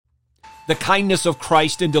The kindness of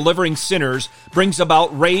Christ in delivering sinners brings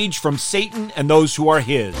about rage from Satan and those who are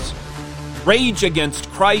his. Rage against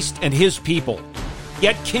Christ and his people.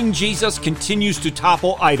 Yet King Jesus continues to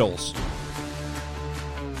topple idols.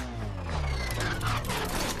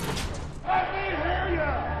 Let me hear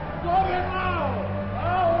you! Going low!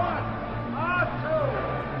 All one, all two,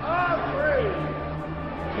 all three.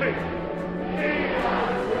 Please.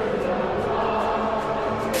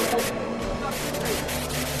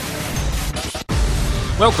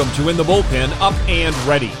 Welcome to In the Bullpen, Up and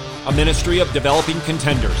Ready, a ministry of developing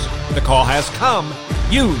contenders. The call has come.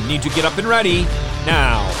 You need to get up and ready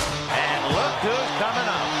now. And look who's coming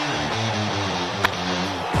up.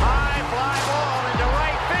 High fly ball into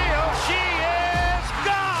right field. She is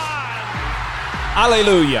gone.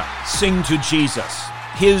 Hallelujah. Sing to Jesus.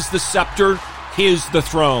 His the scepter, his the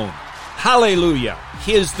throne. Hallelujah.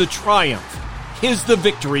 His the triumph, his the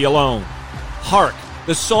victory alone. Hark,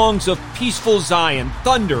 the songs of peaceful Zion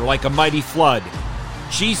thunder like a mighty flood.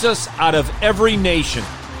 Jesus out of every nation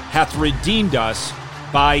hath redeemed us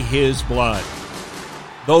by his blood.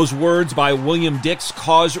 Those words by William Dix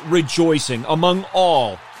cause rejoicing among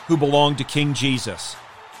all who belong to King Jesus,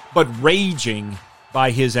 but raging by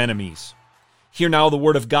his enemies. Hear now the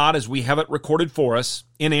word of God as we have it recorded for us,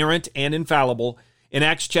 inerrant and infallible, in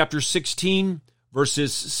Acts chapter 16,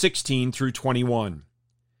 verses 16 through 21.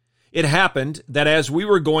 It happened that as we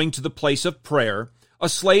were going to the place of prayer, a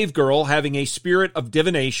slave girl having a spirit of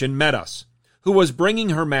divination met us, who was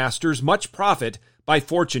bringing her masters much profit by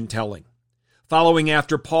fortune-telling. Following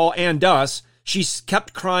after Paul and us, she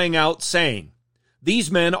kept crying out, saying, "These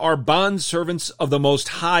men are bondservants of the Most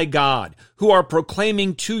High God, who are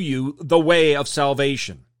proclaiming to you the way of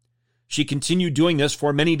salvation." She continued doing this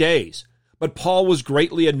for many days, but Paul was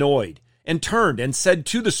greatly annoyed, and turned and said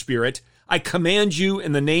to the spirit, "I command you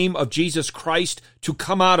in the name of Jesus Christ to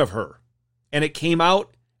come out of her." And it came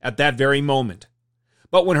out at that very moment.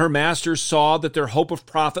 But when her masters saw that their hope of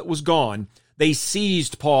profit was gone, they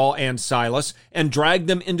seized Paul and Silas and dragged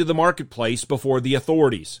them into the marketplace before the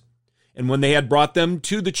authorities. And when they had brought them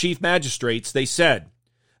to the chief magistrates, they said,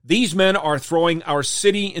 "These men are throwing our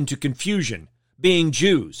city into confusion, being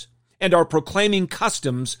Jews, and are proclaiming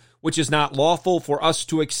customs which is not lawful for us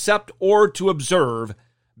to accept or to observe,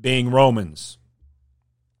 being Romans."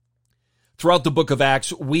 Throughout the book of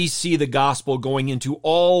Acts, we see the gospel going into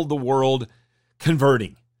all the world,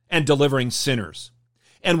 converting and delivering sinners.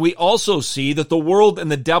 And we also see that the world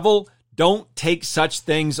and the devil don't take such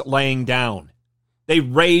things laying down. They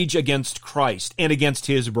rage against Christ and against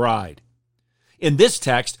his bride. In this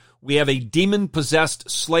text, we have a demon-possessed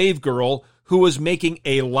slave girl who was making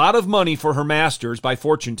a lot of money for her masters by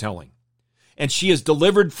fortune-telling. And she is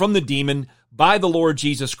delivered from the demon by the Lord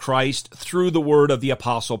Jesus Christ through the word of the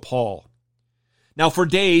Apostle Paul. Now, for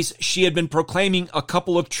days, she had been proclaiming a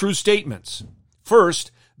couple of true statements.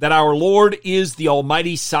 First, that our Lord is the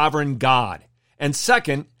Almighty Sovereign God. And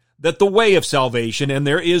second, that the way of salvation, and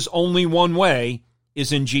there is only one way,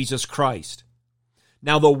 is in Jesus Christ.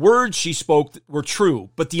 Now, the words she spoke were true,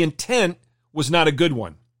 but the intent was not a good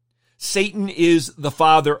one. Satan is the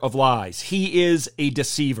father of lies. He is a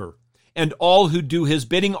deceiver, and all who do his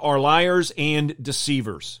bidding are liars and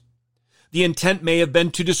deceivers. The intent may have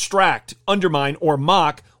been to distract, undermine, or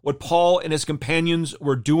mock what Paul and his companions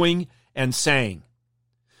were doing and saying.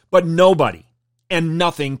 But nobody and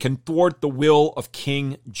nothing can thwart the will of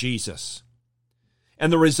King Jesus. And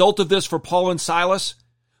the result of this for Paul and Silas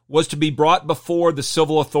was to be brought before the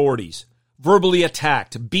civil authorities, verbally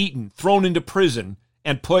attacked, beaten, thrown into prison,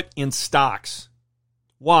 and put in stocks.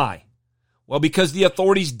 Why? Well, because the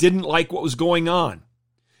authorities didn't like what was going on.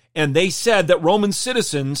 And they said that Roman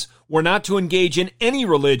citizens were not to engage in any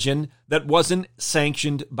religion that wasn't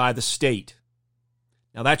sanctioned by the state.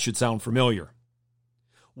 Now that should sound familiar.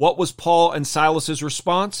 What was Paul and Silas's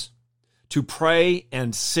response? To pray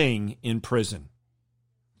and sing in prison.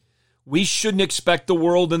 We shouldn't expect the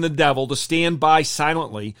world and the devil to stand by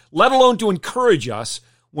silently, let alone to encourage us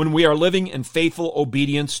when we are living in faithful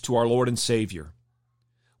obedience to our Lord and Savior.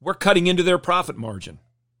 We're cutting into their profit margin.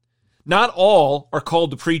 Not all are called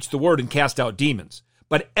to preach the word and cast out demons,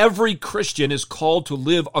 but every Christian is called to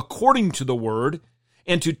live according to the word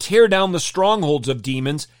and to tear down the strongholds of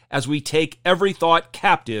demons as we take every thought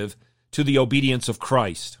captive to the obedience of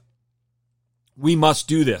Christ. We must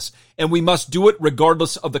do this, and we must do it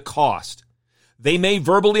regardless of the cost. They may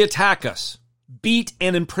verbally attack us, beat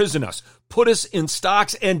and imprison us, put us in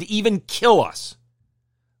stocks, and even kill us.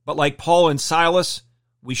 But like Paul and Silas,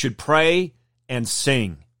 we should pray and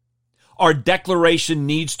sing. Our declaration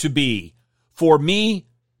needs to be, "For me,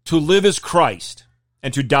 to live is Christ,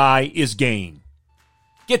 and to die is gain."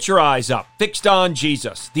 Get your eyes up, fixed on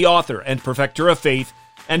Jesus, the author and perfecter of faith,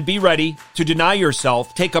 and be ready to deny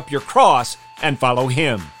yourself, take up your cross, and follow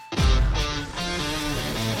him.